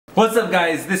What's up,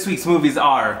 guys? This week's movies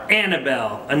are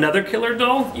AnnaBelle, another killer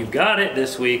doll? You got it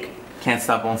this week. Can't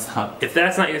Stop, Won't Stop. If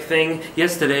that's not your thing,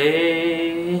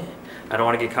 Yesterday, I don't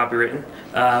want to get copywritten,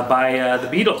 by the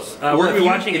Beatles. We're going to be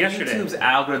watching Yesterday. YouTube's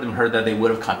algorithm heard that, they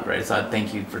would have copyrighted, so I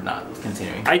thank you for not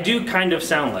continuing. I do kind of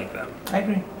sound like them. I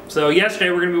agree. So yesterday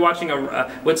we're going to be watching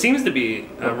what seems to be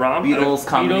a Beatles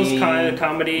comedy. Beatles kind of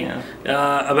comedy,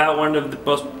 Yeah. about one of the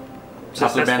most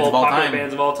successful popular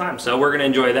bands of all time. So we're going to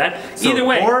enjoy that. So either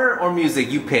way, horror or music,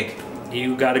 you pick.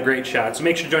 You got a great shot. So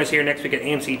make sure to join us here next week at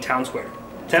AMC Town Square.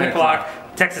 10 o'clock,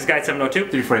 Texas Guide 702.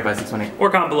 345-618. Or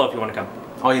comment below if you want to come.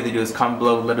 All you have to do is comment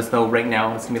below, let us know right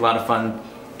now. It's going to be a lot of fun.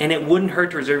 And it wouldn't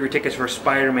hurt to reserve your tickets for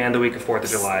Spider-Man the week of 4th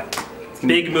of July.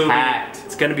 Big movie. Packed.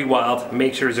 It's going to be wild.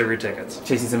 Make sure to reserve your tickets.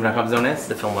 ChasingSim.com, Zone S.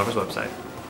 The Film Lovers website.